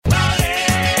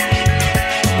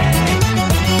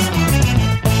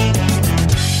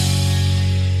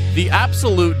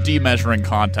absolute demeasuring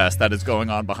contest that is going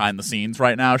on behind the scenes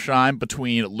right now, Shime,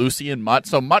 between Lucy and Mutt.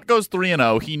 So Mutt goes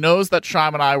 3-0. He knows that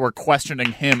Shime and I were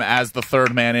questioning him as the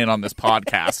third man in on this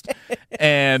podcast.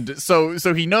 And so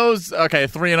he knows, okay,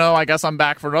 3-0, I guess I'm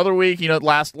back for another week. You know,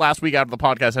 last week after the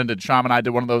podcast ended, Shime and I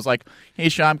did one of those like, hey,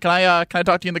 Shime, can I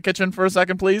talk to you in the kitchen for a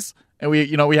second, please? And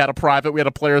we had a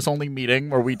players-only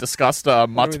meeting where we discussed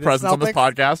Mutt's presence on this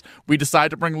podcast. We decided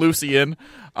to bring Lucy in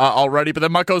already, but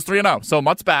then Mutt goes 3-0. So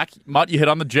Mutt's back. Mutt, you hit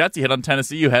on the Jets, you hit on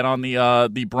Tennessee, you hit on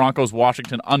the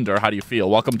Broncos-Washington under. How do you feel?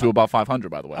 Welcome to Above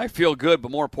 500, by the way. I feel good, but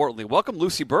more importantly, welcome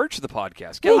Lucy Birch to the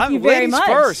podcast. Thank you very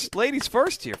much. Ladies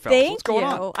first here, fellas. What's going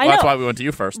on? Well, that's why we went to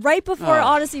you first. Right before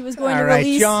Odyssey was going to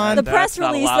release the press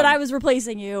release that I was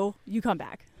replacing you come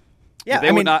back. Yeah,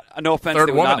 they would not. No offense,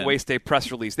 they would not waste a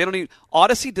press release. They don't need.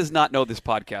 Odyssey does not know this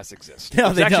podcast exists. No,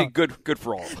 it's actually good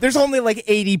for all. There's only like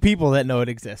 80 people that know it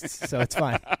exists, so it's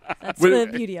fine. That's the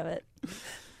beauty of it.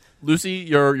 Lucy,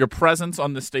 your presence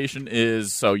on this station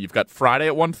is, so you've got Friday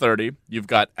at 1:30, you've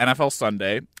got NFL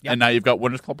Sunday, and now you've got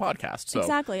Winners Club Podcast. So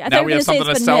exactly. I now thought we you were have going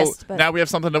something to say to it's been sell. missed, but... Now we have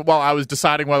something to. Well, I was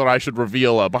deciding whether I should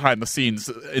reveal a behind-the-scenes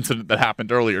incident that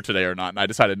happened earlier today or not, and I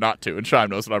decided not to. And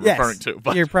Shime knows what I'm referring to.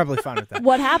 But you're probably fine with that.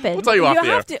 What happened? We'll tell you off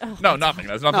the air. To... No, nothing.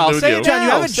 There's nothing to do with you. John, you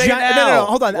have a giant. No,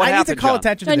 hold on. I need to call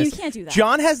attention to John, this. you can't do that.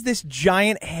 John has this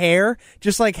giant hair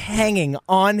just like hanging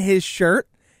on his shirt.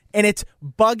 And it's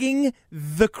bugging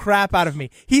the crap out of me.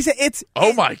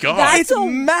 Oh my god! It's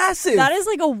massive. That is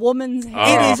like a woman's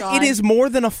hair. It is more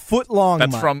than a foot long.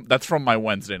 That's from my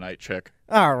Wednesday night chick.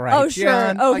 All right. Oh sure.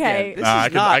 John. Okay.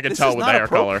 I can tell with the hair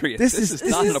color. This is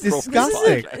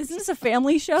disgusting. Isn't this a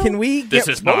family show? Can we? This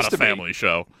is not a family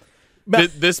show.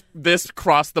 This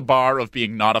crossed the bar of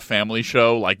being not a family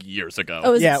show like years ago.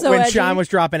 Oh, yeah, so when edgy? Sean was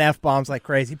dropping F-bombs like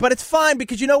crazy. But it's fine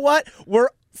because you know what? We're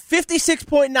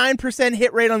 56.9%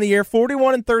 hit rate on the year,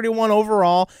 41-31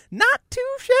 overall. Not too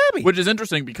shabby. Which is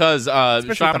interesting because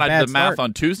Sean and I did the math start.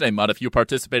 on Tuesday, Mutt. If you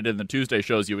participated in the Tuesday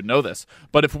shows, you would know this.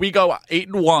 But if we go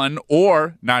 8-1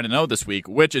 or 9-0 this week,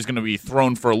 which is going to be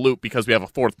thrown for a loop because we have a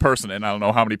fourth person, and I don't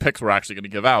know how many picks we're actually going to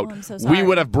give out, I'm so sorry. we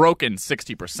would have broken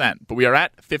 60%. But we are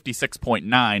at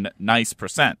 56.9 nice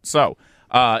percent. So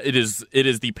it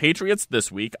is the Patriots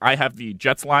this week. I have the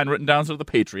Jets line written down to the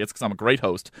Patriots because I'm a great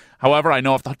host. However, I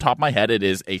know off the top of my head it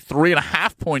is a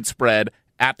 3.5-point spread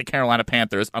at the Carolina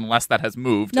Panthers, unless that has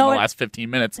moved in the last 15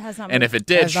 minutes. It has not and moved. if it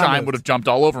did, Shine would have jumped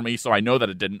all over me, so I know that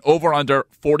it didn't. Over under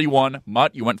 41.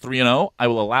 Mutt, you went 3-0. I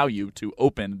will allow you to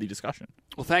open the discussion.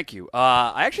 Well, thank you.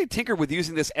 I actually tinkered with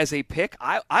using this as a pick.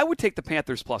 I would take the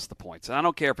Panthers plus the points. And I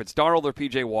don't care if it's Darnold or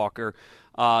P.J. Walker.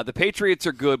 The Patriots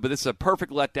are good, but this is a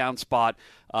perfect letdown spot.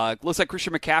 Looks like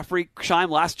Christian McCaffrey, Shime,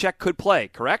 last check, could play,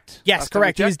 correct? Yes,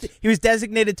 correct. He was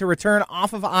designated to return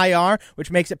off of IR,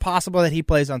 which makes it possible that he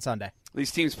plays on Sunday.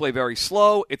 These teams play very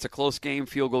slow. It's a close game,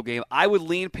 field goal game. I would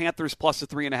lean Panthers plus the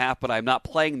 3.5, but I'm not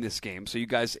playing this game. So you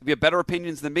guys, if you have better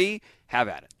opinions than me, have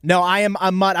at it. No, I'm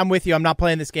Mutt. I'm with you. I'm not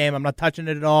playing this game. I'm not touching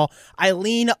it at all. I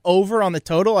lean over on the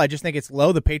total. I just think it's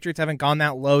low. The Patriots haven't gone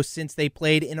that low since they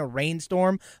played in a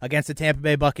rainstorm against the Tampa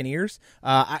Bay Buccaneers.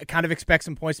 I kind of expect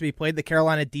some points to be played. The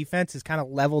Carolina defense is kind of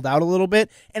leveled out a little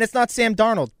bit, and it's not Sam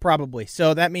Darnold, probably.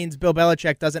 So that means Bill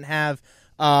Belichick doesn't have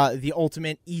the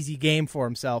ultimate easy game for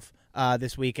himself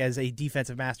this week as a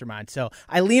defensive mastermind. So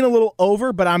I lean a little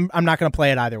over, but I'm not going to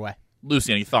play it either way.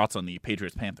 Lucy, any thoughts on the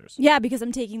Patriots-Panthers? Yeah, because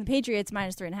I'm taking the Patriots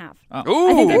minus 3.5.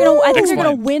 Oh. I think they're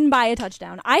going to win by a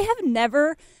touchdown. I have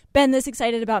never been this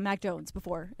excited about Mac Jones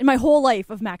before in my whole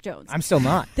life of Mac Jones. I'm still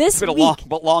not. This it's been week,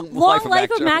 a long life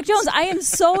of Mac Jones. I am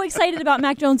so excited about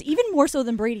Mac Jones, even more so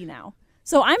than Brady now.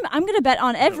 So I'm going to bet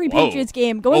on every Patriots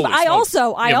game going. I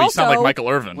also sound like Michael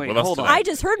Irvin. Wait, with us hold on. tonight. I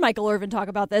just heard Michael Irvin talk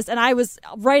about this, and I was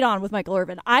right on with Michael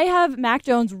Irvin. I have Mac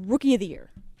Jones Rookie of the Year.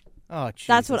 Oh, Jesus.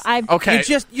 That's what I've. Okay,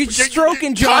 you're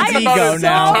stroking John's talking about ego it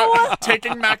now.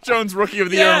 Taking Mac Jones Rookie of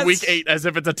the Year in Week 8 as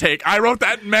if it's a take. I wrote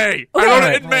that in May. I Okay. wrote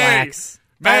it in Relax.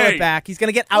 May. Dial it back. He's going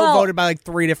to get outvoted by like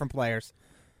 3 different players.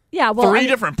 Yeah, well, Three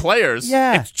different players?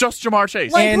 Yeah. It's just Jamar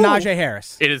Chase. Like and who? Najee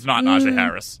Harris. It is not Najee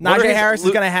Harris. Najee Harris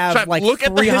is going to have like look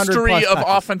at the 300 history plus of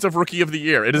touches. offensive Rookie of the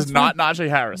Year. It is not Najee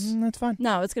Harris. That's fine.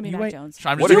 No, it's going to be You Mac wait. Jones.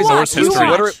 Shime What just are- ignores you history.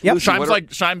 watch.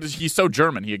 Yep. Shime's he's so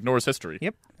German. He ignores history.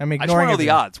 Yep. I'm I just ignoring want to know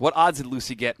the everything. odds. What odds did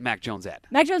Lucy get Mac Jones at?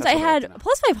 Mac Jones, That's I what I'd like had to know.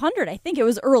 plus 500. I think it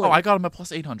was early. Oh, I got him at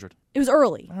plus 800. It was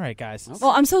early. All right, guys.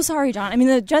 Well, I'm so sorry, John. I mean,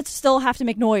 the Jets still have to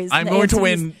make noise. I'm in the going to AFC.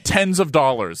 win tens of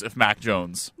dollars if Mac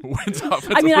Jones wins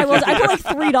offensive I mean, I put like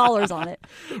 $3 on it.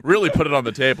 Really put it on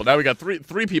the table. Now we got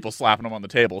three people slapping him on the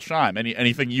table. Shime,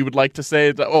 anything you would like to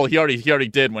say? Oh, he already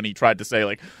did when he tried to say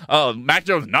like, oh, Mac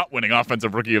Jones not winning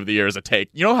Offensive Rookie of the Year is a take.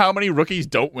 You know how many rookies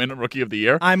don't win a Rookie of the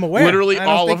Year? I'm aware. Literally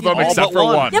all of them except for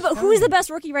one. Yeah, but who is the best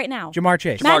rookie right now? Jamar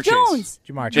Chase. Mac Jones.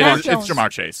 Jamar Mac Chase. Jones. It's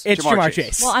Jamar Chase. It's Jamar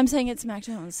Chase. Well, I'm saying it's Mac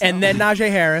Jones. So. And then Najee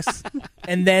Harris,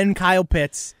 and then Kyle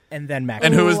Pitts, and then Mac.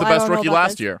 And who was Ooh, the I best don't know rookie about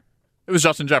last this. year? It was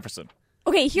Justin Jefferson.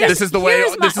 Okay, This is the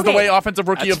way Offensive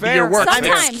Rookie That's of the Year fair. works.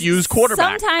 Sometimes, It skews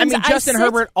quarterback. Sometimes I mean, Justin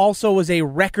Herbert also was a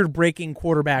record-breaking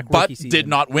quarterback but rookie season. did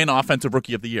not win Offensive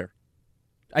Rookie of the Year.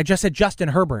 I just said Justin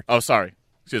Herbert, Oh, sorry.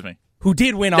 Excuse me. who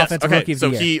did win Yes, Offensive okay, Rookie of so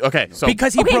the Year.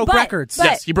 because he Okay, broke but- records. but-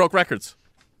 yes, he broke records.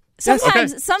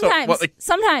 Sometimes, Okay, so,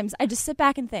 sometimes I just sit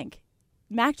back and think,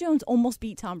 Mac Jones almost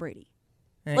beat Tom Brady.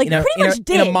 In Like, a- pretty in much a,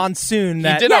 did. In a monsoon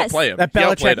that He did Yes. outplay him. that He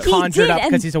outplayed Belichick him. conjured did, up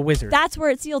and because he's a wizard. That's where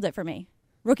it sealed it for me.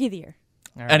 Rookie of the Year.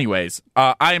 Anyways,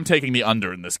 I am taking the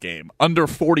under in this game. Under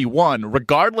 41,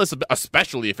 regardless of,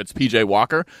 especially if it's PJ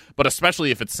Walker, but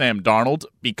especially if it's Sam Darnold,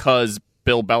 because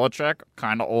Bill Belichick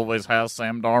kind of always has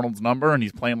Sam Darnold's number, and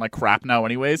he's playing like crap now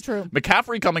anyways. True.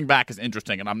 McCaffrey coming back is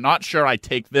interesting, and I'm not sure I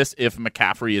take this if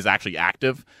McCaffrey is actually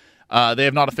active. They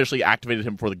have not officially activated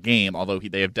him for the game, although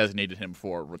they have designated him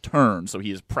for return, so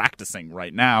he is practicing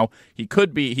right now. He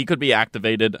could be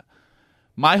activated.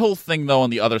 My whole thing, though, on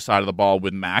the other side of the ball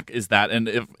with Mac is that, and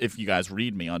if you guys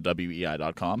read me on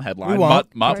WEI.com, headline, We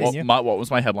won't. Mutt, what was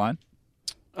my headline?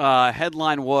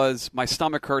 Headline was, my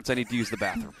stomach hurts, I need to use the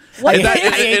bathroom. What It- the-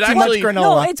 it- it too much actually- granola.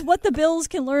 no, it's what the Bills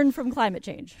can learn from climate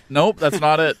change. Nope, that's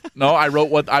not it. No, I wrote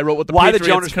what the Why the Patriots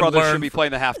Jonas can Brothers learn. should be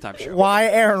playing the halftime show. Why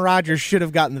Aaron Rodgers should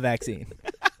have gotten the vaccine.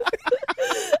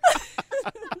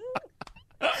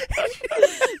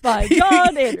 By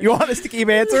God, Andrew. You want us to keep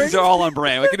answering? These are all on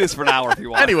brand. We can do this for an hour if you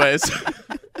want. Anyways,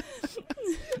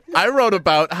 I wrote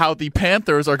about how the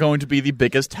Panthers are going to be the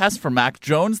biggest test for Mac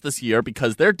Jones this year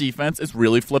because their defense is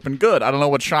really flipping good. I don't know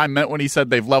what Shime meant when he said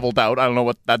they've leveled out. I don't know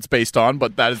what that's based on,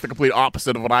 but that is the complete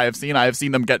opposite of what I have seen. I have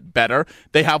seen them get better.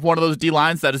 They have one of those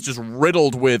D-lines that is just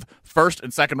riddled with first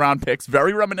and second round picks,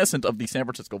 very reminiscent of the San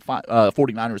Francisco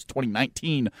 49ers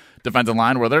 2019 defensive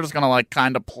line, where they're just going to like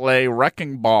kind of play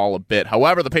wrecking ball a bit.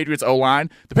 However, the Patriots O-line,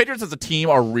 the Patriots as a team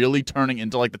are really turning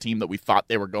into like the team that we thought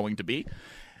they were going to be.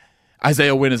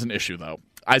 Isaiah Wynn is an issue, though.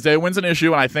 Isaiah Wynn's an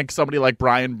issue, and I think somebody like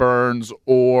Brian Burns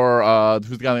or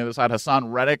who's the guy on the other side,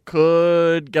 Hassan Reddick,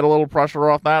 could get a little pressure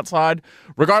off that side.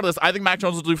 Regardless, I think Mac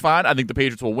Jones will do fine. I think the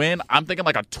Patriots will win. I'm thinking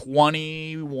like a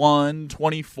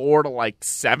 21-24 to like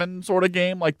 7 sort of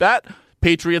game like that.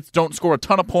 Patriots don't score a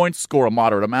ton of points, score a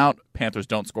moderate amount. Panthers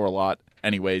don't score a lot.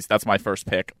 Anyways, that's my first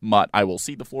pick. Mutt, I will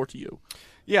cede the floor to you.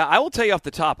 Yeah, I will tell you off the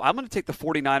top, I'm going to take the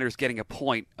 49ers getting a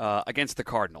point against the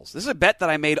Cardinals. This is a bet that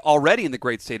I made already in the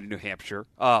great state of New Hampshire,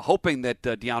 hoping that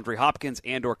DeAndre Hopkins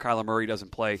and or Kyler Murray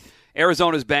doesn't play.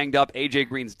 Arizona's banged up. A.J.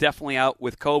 Green's definitely out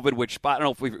with COVID, which I don't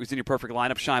know if it was in your perfect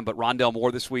lineup, Shine, but Rondell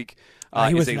Moore this week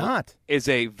He was not. is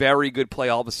a very good play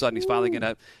all of a sudden. He's finally going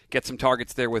to get some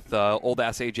targets there with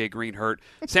old-ass A.J. Green hurt.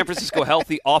 San Francisco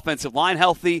healthy, offensive line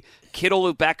healthy.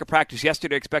 Kittle back at practice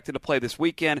yesterday, expected to play this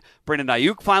weekend. Brandon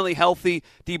Ayuk finally healthy.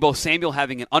 Deebo Samuel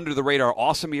having an under-the-radar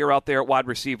awesome year out there at wide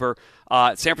receiver.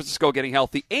 San Francisco getting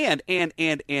healthy. And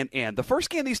the first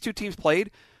game these two teams played,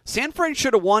 San Fran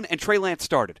should have won and Trey Lance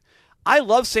started. I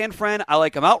love San Fran. I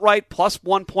like them outright, plus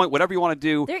 1 point, whatever you want to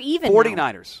do. They're even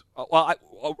 49ers.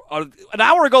 An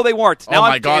hour ago they weren't. Now oh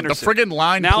my I'm God, Anderson. the friggin'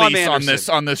 line Now I'm police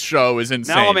Anderson. on this show is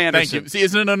insane. Now I'm Thank Anderson. you. See,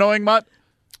 isn't it annoying, Mutt?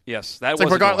 Yes, that It's like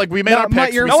was we're like we made our Mutt,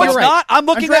 picks. you're No, so it's right. not. I'm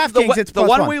looking On at DraftKings, it's the plus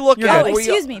one one. we look You're at. Oh, good.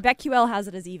 excuse me. BetQL has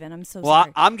it as even. I'm so Well,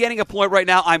 sorry. I'm getting a point right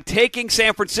now. I'm taking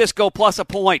San Francisco plus a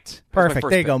point. That's my Perfect. first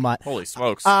There you pick. go, Mutt. Holy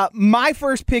smokes. My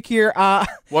first pick here,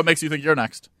 What makes you think you're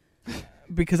next?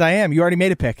 because I am. You already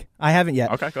made a pick. I haven't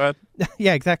yet. Okay, go ahead.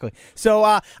 Yeah, exactly. So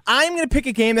I'm going to pick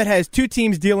a game that has two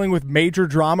teams dealing with major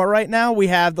drama right now. We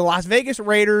have the Las Vegas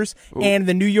Raiders and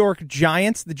the New York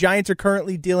Giants. The Giants are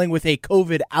currently dealing with a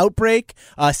COVID outbreak.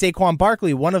 Saquon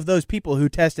Barkley, one of those people who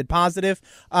tested positive.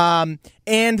 And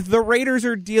the Raiders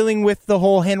are dealing with the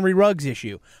whole Henry Ruggs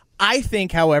issue. I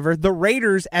think, however, the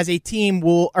Raiders as a team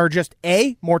are just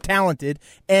A, more talented,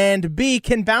 and B,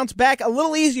 can bounce back a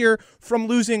little easier from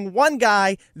losing one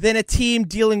guy than a team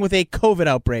dealing with a COVID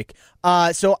outbreak.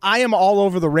 So I am all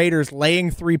over the Raiders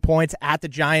laying 3 points at the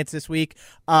Giants this week.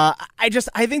 I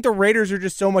think the Raiders are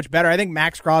just so much better. I think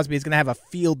Max Crosby is going to have a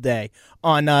field day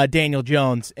on Daniel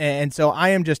Jones. And so I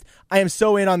am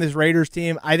so in on this Raiders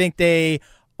team. I think they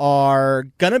are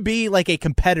going to be like a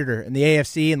competitor in the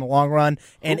AFC in the long run.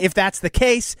 And if that's the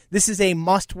case, this is a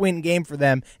must-win game for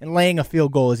them, and laying a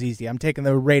field goal is easy. I'm taking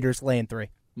the Raiders laying 3.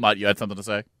 Mutt, you had something to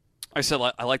say? I said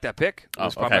I like that pick. It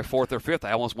was probably my fourth or fifth.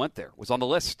 I almost went there. It was on the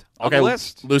list. On the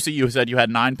list. Lucy, you said you had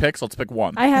 9 picks. Let's pick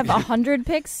one. I have 100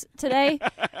 picks today.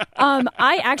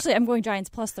 I actually am going Giants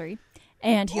 +3,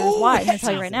 and here's why. I'm going to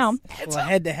tell you right now. Well,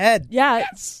 head-to-head. Yeah,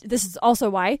 this is also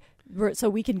why. So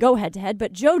we can go head-to-head.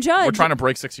 But Joe Judge... We're trying to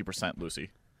break 60%,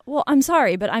 Lucy. Well, I'm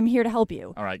sorry, but I'm here to help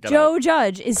you. All right, Joe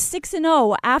Judge is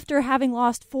 6-0 after having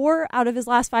lost 4 out of his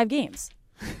last 5 games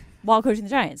while coaching the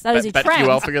Giants. That is a trend.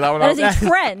 BetQL figure that one out? That is a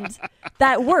trend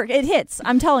that works. It hits.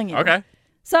 I'm telling you. Okay.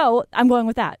 So I'm going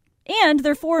with that. And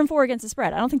they're 4-4 against the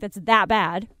spread. I don't think that's that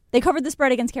bad. They covered the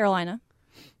spread against Carolina.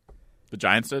 The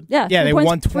Giants did? Yeah. Yeah, they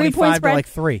won 25 to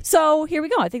 3. So here we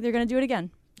go. I think they're going to do it again.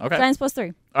 Okay. Giants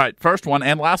 +3. All right, first one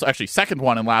and last, actually second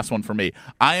one and last one for me.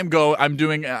 I'm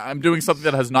doing something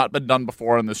that has not been done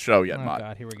before on this show yet, Mott. Oh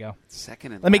God, here we go.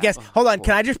 Second and Let me guess. Hold on.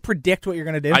 Can I just predict what you're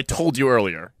going to do? I told you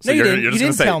earlier. So No, you you're didn't. just You gonna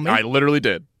didn't say, tell me. I literally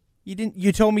did. You didn't.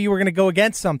 You told me you were going to go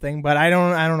against something, but I don't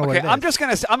know what it Okay, is. I'm just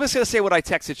gonna say what I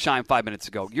texted Shine 5 minutes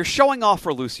ago. You're showing off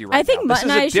for Lucy right now. I think Mutt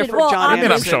and I This is a should. different Well, John I mean,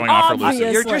 I'm Anderson. showing off for Lucy.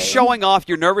 obviously. You're just showing off.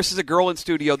 You're nervous as a girl in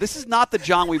studio. This is not the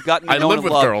John we've gotten to I know live and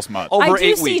with love girls, Mutt. over I do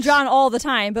 8 see weeks. John all the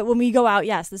time, but when we go out,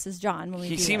 yes, this is John. When we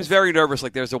He do seems this. very nervous,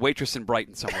 like there's a waitress in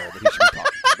Brighton somewhere that he should be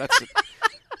talking to. That's it.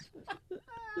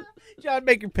 John,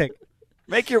 make your pick.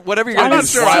 Make your whatever you're I'm going I'm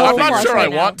to not do. sure. so I'm not flushed sure I right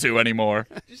now. want to anymore.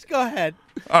 Just go ahead.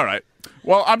 All right.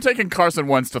 Well, I'm taking Carson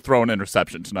Wentz to throw an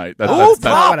interception tonight. That's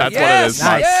prop. what it Yes, is.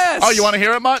 Mutt. yes. Oh, you want to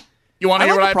hear it, Mutt? You want to I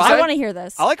hear like what I the have prop. to I say? want to hear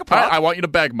this. I like a All right, prop. I want you to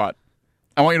beg, Mutt.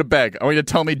 I want you to beg. I want you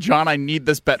to tell me, John, I need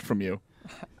this bet from you.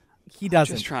 He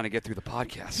doesn't. Just trying to get through the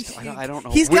podcast. I don't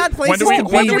know. He's got When places do we, to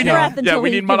when be, do we your breath need, until yeah, we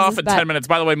he need Mutt gives off his in bet. 10 minutes.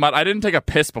 By the way, Mutt, I didn't take a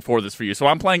piss before this for you, so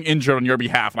I'm playing injured on your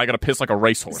behalf, and I got to piss like a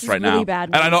racehorse This is right really now. bad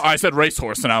And I know news. I said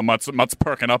racehorse, so now Mutt's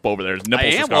perking up over there. His nipples I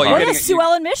am, just got well, you're hard. What getting- if Sue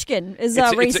Ellen Michigan is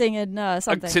It's a- racing in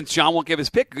something? Since John won't give his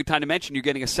pick, good time to mention you're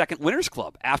getting a second Winners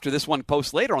Club after this one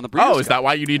posts later on the Breeders' Oh, is Cup. that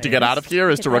why you need to get out of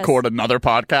here? Is to It does. record another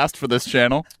podcast for this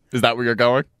channel? Is that where you're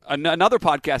going? Another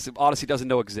podcast that Odyssey doesn't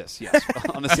know exists, yes,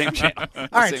 on the same channel. All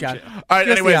right, John. All right,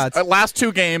 Give us the anyways, odds. last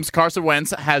 2 games, Carson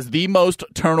Wentz has the most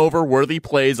turnover-worthy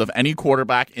plays of any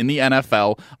quarterback in the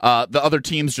NFL. The other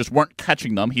teams just weren't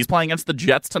catching them. He's playing against the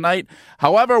Jets tonight.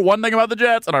 However, one thing about the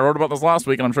Jets, and I wrote about this last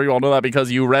week, and I'm sure you all know that because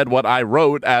you read what I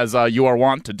wrote, as you are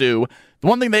wont to do. The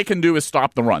one thing they can do is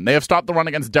stop the run. They have stopped the run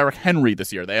against Derrick Henry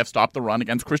this year. They have stopped the run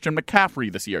against Christian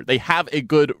McCaffrey this year. They have a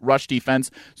good rush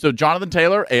defense. So Jonathan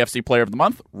Taylor, AFC Player of the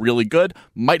Month, really good.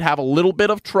 Might have a little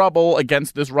bit of trouble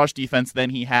against this rush defense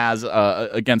than he has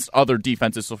against other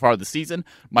defenses so far this season.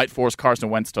 Might force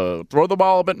Carson Wentz to throw the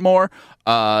ball a bit more.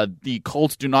 The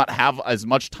Colts do not have as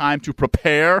much time to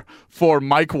prepare for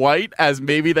Mike White as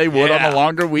maybe they would on a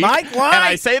longer week. Mike White! And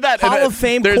I say that Hall and of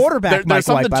Fame there's- quarterback there's Mike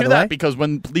something White, by to the that way. because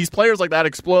when these players like that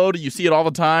explode, you see it all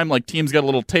the time. Like teams get a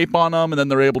little tape on them, and then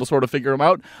they're able to sort of figure them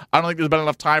out. I don't think there's been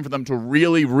enough time for them to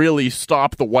really, really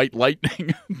stop the white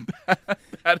lightning.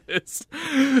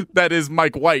 that is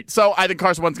Mike White. So I think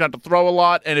Carson Wentz got to throw a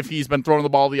lot, and if he's been throwing the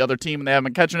ball to the other team and they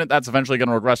haven't been catching it, that's eventually going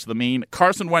to regress to the mean.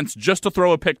 Carson Wentz just to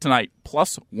throw a pick tonight,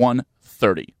 plus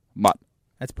 130. Mutt.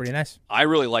 That's pretty nice. I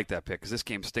really like that pick because this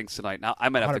game stinks tonight. Now, I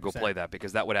might have to go 100%. play that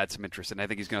because that would add some interest, and I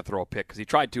think he's going to throw a pick because he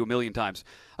tried to a million times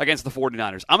against the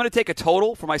 49ers. I'm going to take a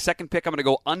total for my second pick. I'm going to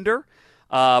go under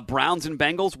Browns and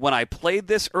Bengals. When I played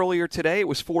this earlier today, it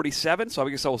was 47, so I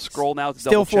guess I will scroll now to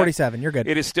Still double check. 47. You're good.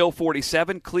 It is still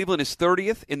 47. Cleveland is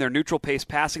 30th in their neutral pace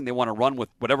passing. They want to run with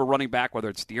whatever running back, whether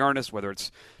it's Dearness, whether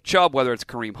it's Chubb, whether it's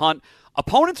Kareem Hunt.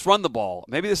 Opponents run the ball.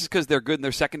 Maybe this is because they're good in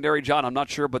their secondary, John. I'm not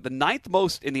sure. But the 9th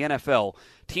most in the NFL,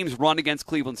 teams run against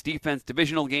Cleveland's defense.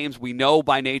 Divisional games, we know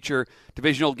by nature,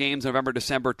 divisional games, November,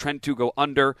 December, trend to go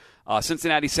under.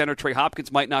 Cincinnati center Trey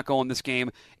Hopkins might not go in this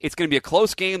game. It's going to be a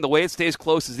close game. The way it stays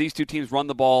close is these two teams run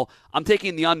the ball. I'm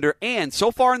taking the under. And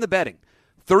so far in the betting,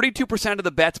 32% of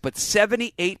the bets, but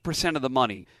 78% of the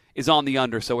money is on the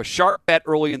under. So a sharp bet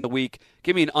early in the week.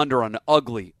 Give me an under on an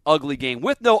ugly, ugly game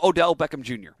with no Odell Beckham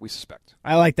Jr., we suspect.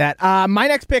 I like that. My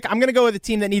next pick, I'm going to go with a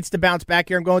team that needs to bounce back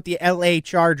here. I'm going with the L.A.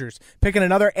 Chargers. Picking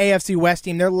another AFC West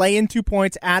team. They're laying 2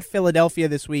 points at Philadelphia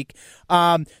this week.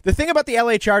 The thing about the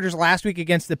L.A. Chargers last week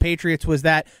against the Patriots was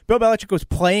that Bill Belichick was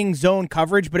playing zone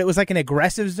coverage, but it was like an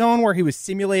aggressive zone where he was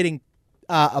simulating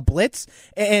a blitz.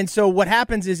 And so what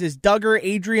happens is Duggar,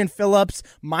 Adrian Phillips,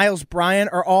 Miles Bryant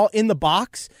are all in the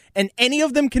box, and any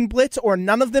of them can blitz, or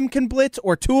none of them can blitz,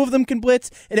 or 2 of them can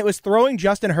blitz, and it was throwing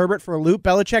Justin Herbert for a loop.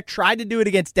 Belichick tried to do it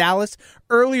against Dallas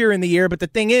earlier in the year, but the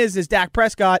thing is Dak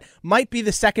Prescott might be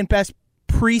the second best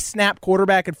pre-snap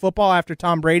quarterback in football after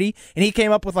Tom Brady, and he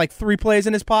came up with like 3 plays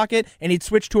in his pocket, and he'd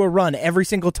switch to a run every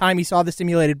single time he saw the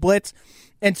simulated blitz.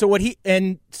 And so what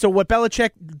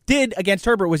Belichick did against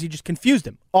Herbert was he just confused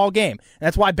him all game. And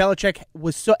that's why Belichick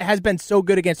has been so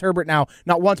good against Herbert now,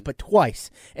 not once but twice.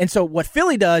 And so what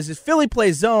Philly does is Philly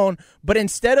plays zone, but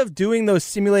instead of doing those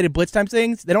simulated blitz time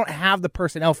things, they don't have the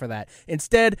personnel for that.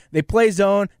 Instead, they play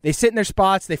zone, they sit in their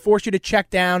spots, they force you to check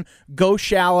down, go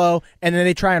shallow, and then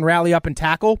they try and rally up and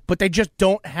tackle, but they just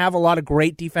don't have a lot of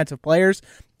great defensive players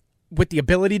with the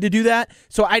ability to do that.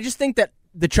 So I just think that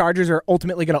the Chargers are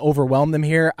ultimately going to overwhelm them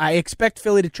here. I expect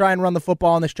Philly to try and run the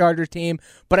football on this Chargers team,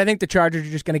 but I think the Chargers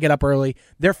are just going to get up early.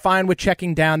 They're fine with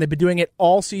checking down. They've been doing it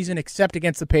all season except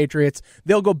against the Patriots.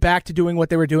 They'll go back to doing what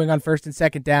they were doing on first and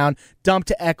second down, dump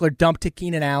to Eckler, dump to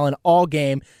Keenan Allen all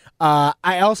game.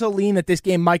 I also lean that this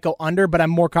game might go under, but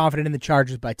I'm more confident in the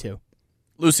Chargers by 2.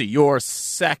 Lucy, your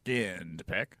second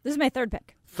pick. This is my third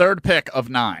pick. Third pick of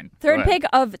 9. Third pick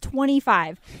of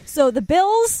 25. So the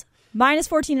Bills, minus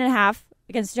 14.5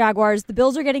 against Jaguars. The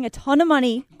Bills are getting a ton of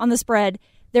money on the spread.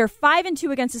 They're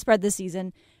 5-2 against the spread this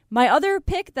season. My other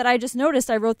pick that I just noticed,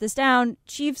 I wrote this down,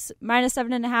 Chiefs, minus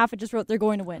 7.5. I just wrote they're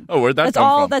going to win. Oh, where'd that that's come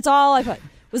all, from? That's all I put.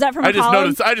 Was that from a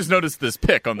column? I just noticed this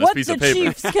pick on this piece of paper.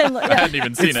 Chiefs can, I hadn't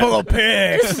even seen It's it. full of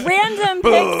picks. Just random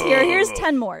picks here. Here's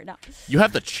 10 more. No. You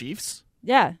have the Chiefs?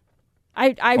 Yeah.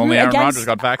 I Only root Aaron against, Rodgers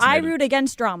got vaccinated. I root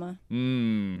against drama.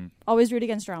 Always root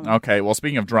against drama. Okay, well,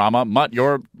 speaking of drama, Mutt,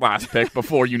 your last pick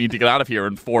before you need to get out of here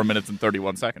in 4 minutes and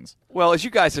 31 seconds. Well, as you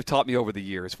guys have taught me over the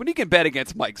years, when you can bet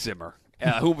against Mike Zimmer,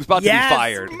 who was about to be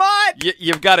fired, Mutt!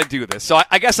 you've got to do this. So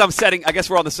I guess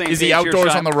we're on the same page. Is he here,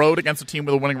 outdoors Sean. on the road against a team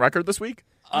with a winning record this week?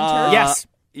 Yes.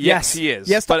 Yes, he is.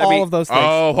 Yes to But, all I mean, of those things.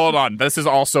 Oh, hold on. This is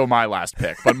also my last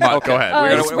pick. But Mutt, go ahead. Oh,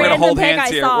 We're this gonna random hold pick hands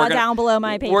I here. saw We're gonna- down below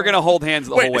my paper. We're going to hold hands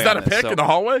the Wait, whole way is that a on this, pick so- in the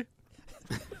hallway?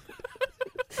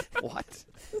 What?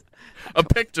 A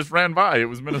pick just ran by. It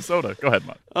was Minnesota. Go ahead,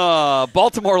 Mutt.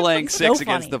 Baltimore laying 6 So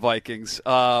against funny. the Vikings.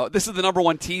 This is the number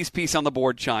 1 tease piece on the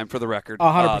board, Chime, for the record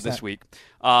 100%. this week.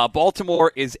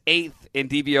 Baltimore is 8th in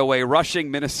DVOA rushing.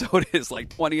 Minnesota is like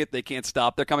 20th. They can't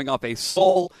stop. They're coming off a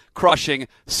soul-crushing,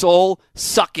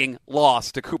 soul-sucking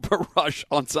loss to Cooper Rush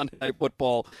on Sunday Night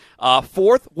Football.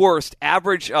 4th worst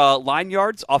average line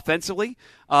yards offensively.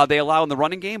 They allow in the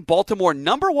running game. Baltimore,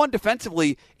 number 1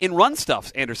 defensively in run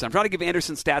stuffs, Anderson. I'm trying to give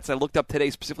Anderson stats I looked up today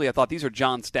specifically. I thought these are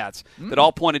John's stats that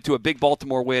all pointed to a big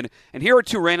Baltimore win. And here are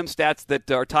 2 random stats that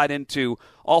are tied into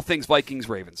all things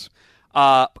Vikings-Ravens.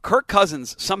 Kirk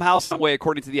Cousins, somehow, some way,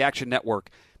 according to the Action Network,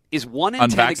 is 1 in 10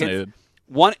 Unvaccinated. against...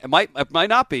 It might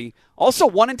not be. Also,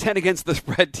 1 in 10 against the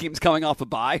spread teams coming off a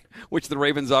bye, which the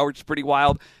Ravens are, which is pretty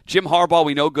wild. Jim Harbaugh,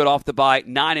 we know, good off the bye,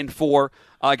 9-4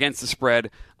 against the spread.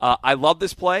 I love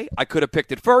this play. I could have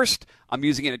picked it first. I'm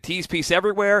using it in a tease piece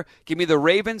everywhere. Give me the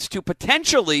Ravens to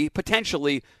potentially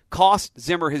cost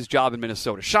Zimmer his job in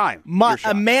Minnesota. Shine.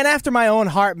 A man after my own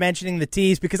heart mentioning the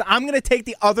tease because I'm going to take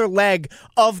the other leg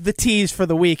of the tease for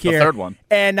the week here. The third one.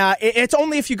 And it's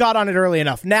only if you got on it early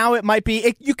enough. Now it might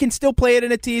be, you can still play it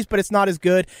in a tease, but it's not as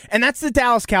good. And that's the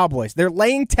Dallas Cowboys. They're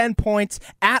laying 10 points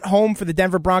at home for the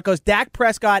Denver Broncos. Dak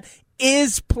Prescott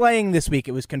is playing this week.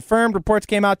 It was confirmed. Reports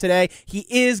came out today. He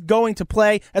is going to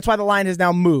play. That's why the line has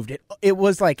now moved. It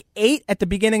was like 8 at the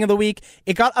beginning of the week.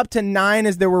 It got up to 9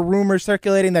 as there were rumors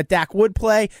circulating that Dak would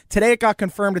play. Today it got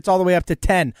confirmed. It's all the way up to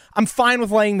 10. I'm fine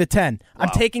with laying the 10. Wow. I'm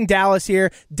taking Dallas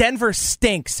here. Denver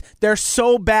stinks. They're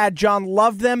so bad. John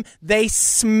loved them. They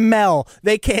smell.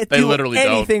 They can't do literally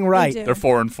anything don't. right. They do. They're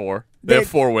 4-4. They have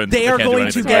 4 wins. They but are can't do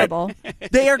going to anything get.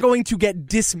 right. They are going to get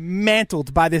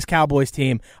dismantled by this Cowboys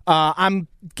team.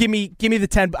 Give me the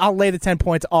 10. I'll lay the 10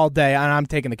 points all day, and I'm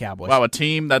taking the Cowboys. Wow, a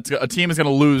team is going to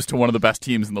lose to one of the best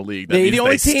teams in the league. That The means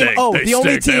only they team. stink. Oh, They the only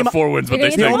stink. They team. have 4 wins, but You're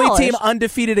they gonna The stink. only team Demolished.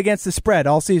 undefeated against the spread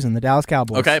all season. The Dallas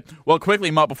Cowboys. Okay. Well, quickly,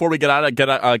 Mutt, before we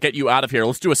get you out of here,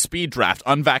 let's do a speed draft.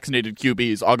 Unvaccinated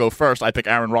QBs. I'll go first. I pick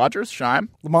Aaron Rodgers. Shime.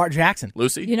 Lamar Jackson.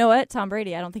 Lucy. You know what? Tom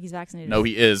Brady. I don't think he's vaccinated. No,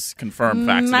 he is confirmed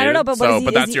vaccinated. I don't know,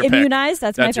 but that's is your he pick. immunized?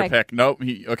 That's my your pick. Nope.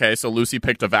 Okay, so Lucy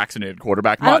picked a vaccinated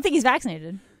quarterback. I don't Mutt, think he's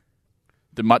vaccinated.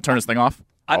 did Mutt turn his thing off?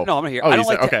 I don't know. I'm here. Oh, I you don't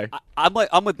said- like. okay.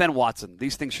 I'm with Ben Watson.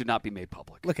 These things should not be made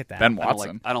public. Look at that. Ben I don't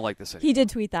Watson. I don't like this anymore. He did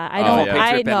tweet that. I Oh, don't. yeah. I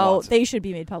Patriot Ben know Watson. they should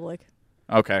be made public.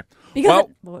 Okay. Because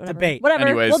Well, debate. Whatever.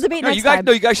 Anyways. We'll debate No, next you guys. time.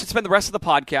 No, you guys should spend the rest of the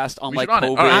podcast on we like should run it.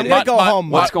 COVID. All right, I'm gonna go home.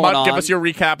 What's going on? Give us your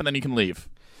recap, and then you can leave.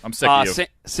 I'm sick of you.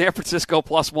 San Francisco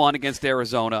 +1 against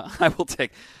Arizona. I will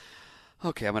take.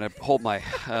 Okay, I'm going to hold my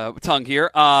tongue here.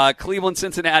 Cleveland,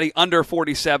 Cincinnati under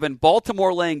 47.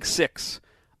 Baltimore laying 6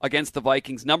 against the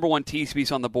Vikings. Number 1 tease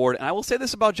piece on the board. And I will say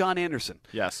this about John Anderson.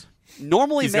 Yes.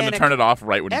 normally He's manic. going to turn it off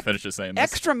right when he finishes saying this.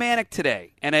 Extra manic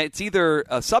today, and it's either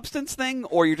a substance thing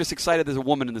or you're just excited there's a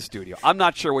woman in the studio. I'm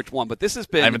not sure which one, but this has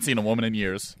been. I haven't seen a woman in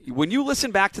years. When you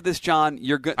listen back to this, John,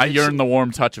 you're good. I yearn the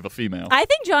warm touch of a female. I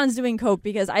think John's doing coke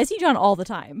because I see John all the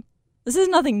time. This is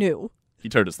nothing new. He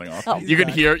turned his thing off. Oh. You can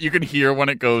hear when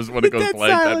it goes blank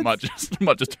that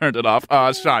Mutt just turned it off.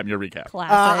 Shime, your recap.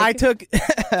 Classic.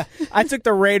 I took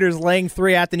the Raiders laying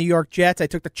 3 at the New York Jets. I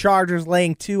took the Chargers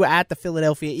laying 2 at the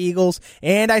Philadelphia Eagles,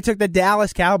 and I took the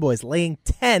Dallas Cowboys laying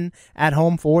 10 at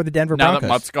home for the Denver Now Broncos. that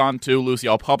Mutt's gone too, Lucy,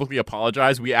 I'll publicly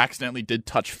apologize. We accidentally did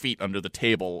touch feet under the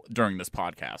table during this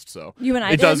podcast, so You and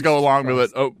I it does did? go along with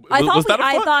it. Oh, I was that a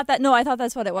foot? thought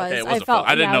that's what it was. Okay, it was I a foot. felt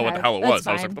I didn't yeah, know what okay. the hell it That's was.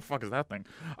 I was like, fine. "The fuck is that thing?"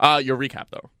 Your recap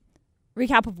though.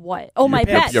 Recap of what? Oh, my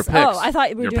picks. bets. Your picks. Oh, I thought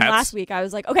we were Your doing pets. last week. I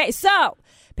was like, okay, so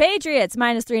Patriots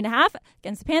 -3.5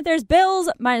 against the Panthers. Bills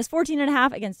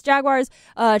 -14.5 against Jaguars.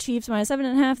 Chiefs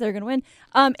 -7.5. They're going to win.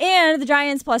 And the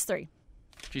Giants +3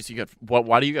 Jeez, you get what?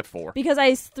 Why do you get 4? because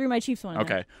I threw my Chiefs one. in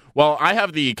there. Okay. Well, I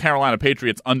have the Carolina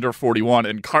Patriots under 41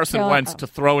 and Carson Carolina- Wentz to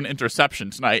throw an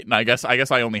interception tonight, and I guess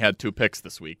I only had 2 picks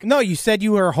this week. No, you said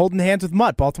you were holding hands with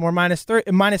Mutt. Baltimore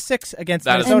 -6 against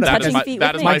That is And Minnesota. touching my feet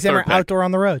that with is me. my Mike Zimmer third pick. outdoor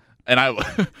on the road. And I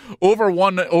over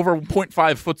 0.5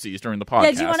 footsies during the podcast.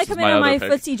 Yeah, do you want to is come in my on my other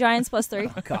pick. footsie Giants +3?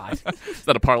 God. Is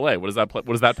that a parlay? What does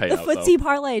that pay The out? footsie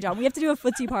parlay, John. We have to do a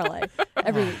footsie parlay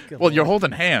every week. Though? Well, you're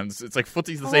holding hands. It's like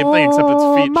footsie's the same thing except it's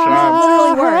feet. Sean.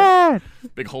 Literally word.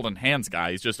 Big holding hands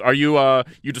guy. He's just. Are you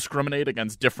you discriminate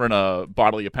against different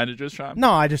bodily appendages, Sean?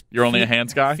 No, I just You're only a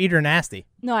hands guy. feet are nasty.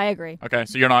 No, I agree. Okay,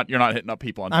 so you're not hitting up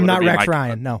people on Twitter. I'm not being Rex like,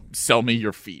 Ryan. No. Sell me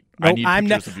your feet. I Nope, need I'm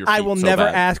pictures of your feet I will so never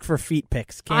bad. ask for feet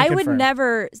pics. Can't I would confirm.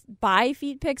 never buy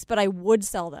feet pics, but I would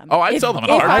sell them. Oh, I'd if, sell them in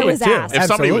a if heartbeat. I was I would too. asked.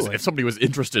 Absolutely. If somebody was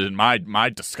interested in my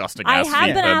disgusting I ass have feet,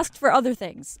 been then- asked for other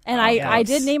things, and I yes.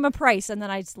 did name a price, and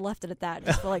then I just left it at that,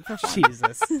 just for like for fun.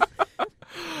 Jesus.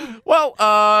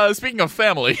 Well, speaking of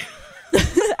family,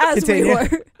 As we Continue. were.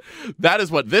 that is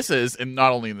what this is, and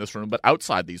not only in this room, but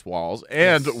outside these walls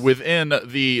and within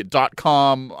the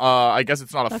 .com. I guess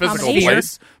it's not a .com physical sphere.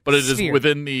 place, but it is Sphere.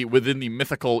 within the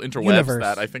mythical interwebs Universe.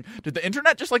 that I think. Did the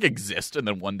internet just like exist and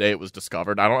then one day it was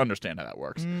discovered? I don't understand how that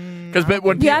works. Because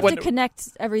when You have when, to connect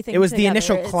everything. It was the together.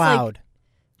 initial It's cloud.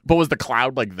 but was the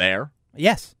cloud like there?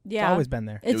 Yes. Yeah. It's always been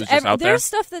there. It's was just out there? there's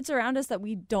stuff that's around us that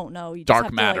we don't know. You just Dark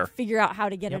have matter. to like, figure out how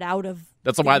to get it out of.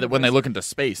 That's the why that when they universe. look into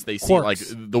space, they see like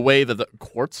Quarks. the way that the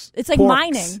quartz. It's like Quarks.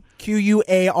 mining.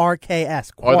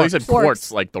 Quarks. Oh, they said Quartz.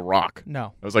 quartz like the rock.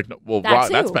 No. I was like, no, well, That rock,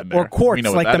 too. that's been there. Or quartz, we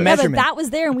know like what the that is. Yeah, but measurement. that was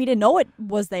there, and we didn't know it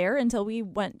was there until we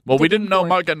went. Well, we digging didn't know for it.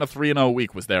 Mike getting a 3-0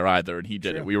 week was there either, and he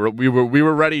did it. We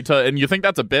were ready to. And you think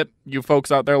that's a bit, you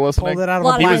folks out there listening? Pulled it out A of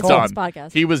lot a of He black was people hole. on done. this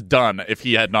podcast. He was done if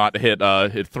he had not hit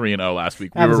 3-0 last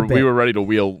week. That was a bit. We were ready to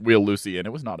wheel Lucy in.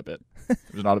 It was not a bit. It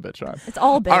was not a bit, Shime. It's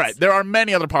all bits. All right, there are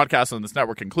many other podcasts on this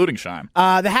network, including Shime.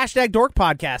 The hashtag Dork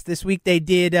podcast. This week they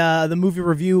did the movie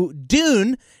review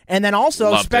Dune, and then also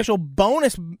a Loved special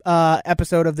bonus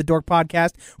episode of the Dork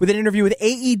podcast with an interview with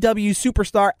AEW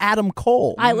superstar Adam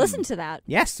Cole. I listened to that.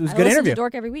 Yes, it was a I good listen interview. to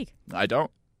Dork every week. I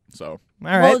don't. So All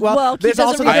right. Well, Well, Keith there's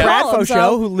also doesn't the read Bradfo all of them, show,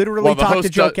 so- who literally well, the talked host,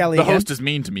 to Joe Kelly. the again. host is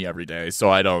mean to me every day, so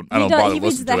I don't does- bother he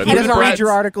reads listening the to it. head He doesn't Brad- read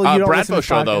your article. You don't listen to Bradfo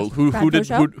show the though. podcast.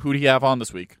 Bradfo Who did he have on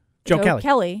this week? Joe Kelly.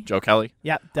 Kelly. Joe Kelly.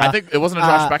 Yeah. I think it wasn't a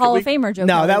Josh Beckett Hall week. of Famer Joe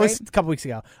No, Kelly, that was right? a couple weeks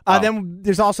ago. Oh. Then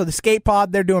there's also the Skate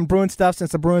Pod. They're doing Bruin stuff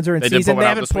since the Bruins are in They did season. put one They out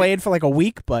haven't this week. played for like a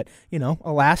week, but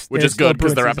alas, Which there's is good still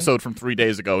because Bruin their season. episode from 3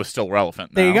 days ago is still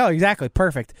relevant. There you now. go. Exactly.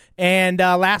 Perfect. And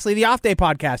lastly, the Off Day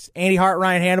podcast. Andy Hart,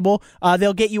 Ryan Hannibal.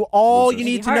 They'll get you all Losers. you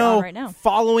need Andy to Hart know on right now.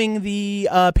 following the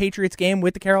Patriots game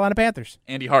with the Carolina Panthers.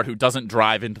 Andy Hart, who doesn't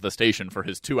drive into the station for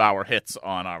his 2-hour hits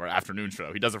on our afternoon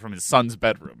show. He does it from his son's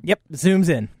bedroom, Yep. Zooms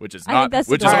in. which is I not. think that's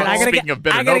Which the is All All right, right, speaking of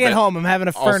bit I or gotta no get bit, home. I'm having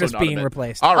a also furnace not a being bit.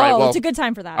 replaced. All right, oh, well, it's a good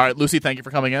time for that. all right, Lucy, thank you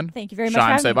for coming in. Thank you very much for Shime,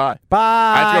 having say me. bye. Bye.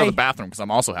 I have to go to the bathroom because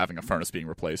I'm also having a furnace being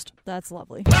replaced. That's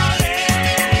lovely.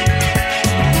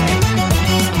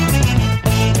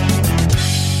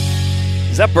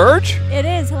 Is that Burge? It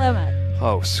is. Hello, Matt.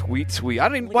 Oh, sweet, sweet. I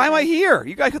don't even. Why am I here?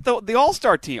 You guys got the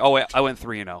All-Star team. Oh, wait, I went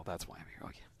 3-0. That's why I'm here.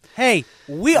 Okay. Hey,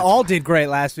 we all did great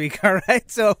last week. All right,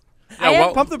 so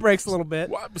well- pump the brakes a little bit.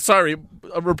 Well, sorry,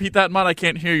 repeat that, Mutt. I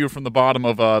can't hear you from the bottom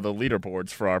of the leaderboards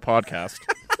for our podcast.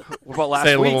 What about last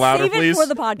Say it a week? little louder, Save it please. for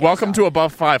the podcast Welcome show. to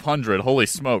above 500. Holy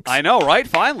smokes! I know, right?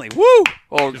 Finally, woo!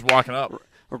 Oh, Just walking up.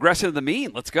 regressing to the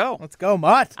mean. Let's go. Let's go,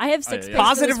 Mutt. I have 6 yeah. picks.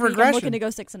 Positive for this week. regression. I'm looking to go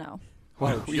 6-0.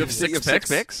 Wow, you have six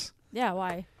picks? Yeah.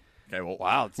 Why? Okay, well,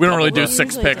 Wow, it's we don't really double do what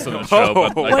 6 we picks usually on do. the show, but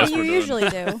I What guess What do we're you doing usually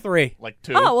do? 3. like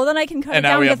 2. Oh, well, then I can cut and it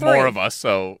now down we to have 3. more of us.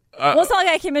 So Well, it's not like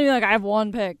I came in and be like, I have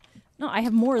 1 pick. No, I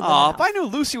have more than Oh, enough. if I knew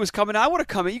Lucy was coming, I would have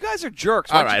come in. You guys are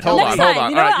jerks. All Why don't you right, tell hold me? on, Next hold time, on.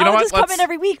 you know All right, what? you know I'll what? just come Let's- in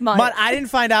every week, Mutt. But I didn't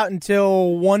find out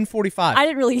until 1:45. I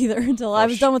didn't really either until I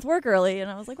was done with work early, and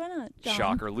I was like, why not? John.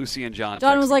 Shocker. Lucy and John.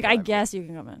 John was texting like, I privately. guess you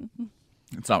can come in.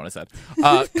 It's not what I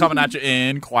said. Coming at you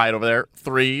in quiet over there.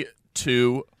 3,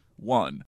 2, 1.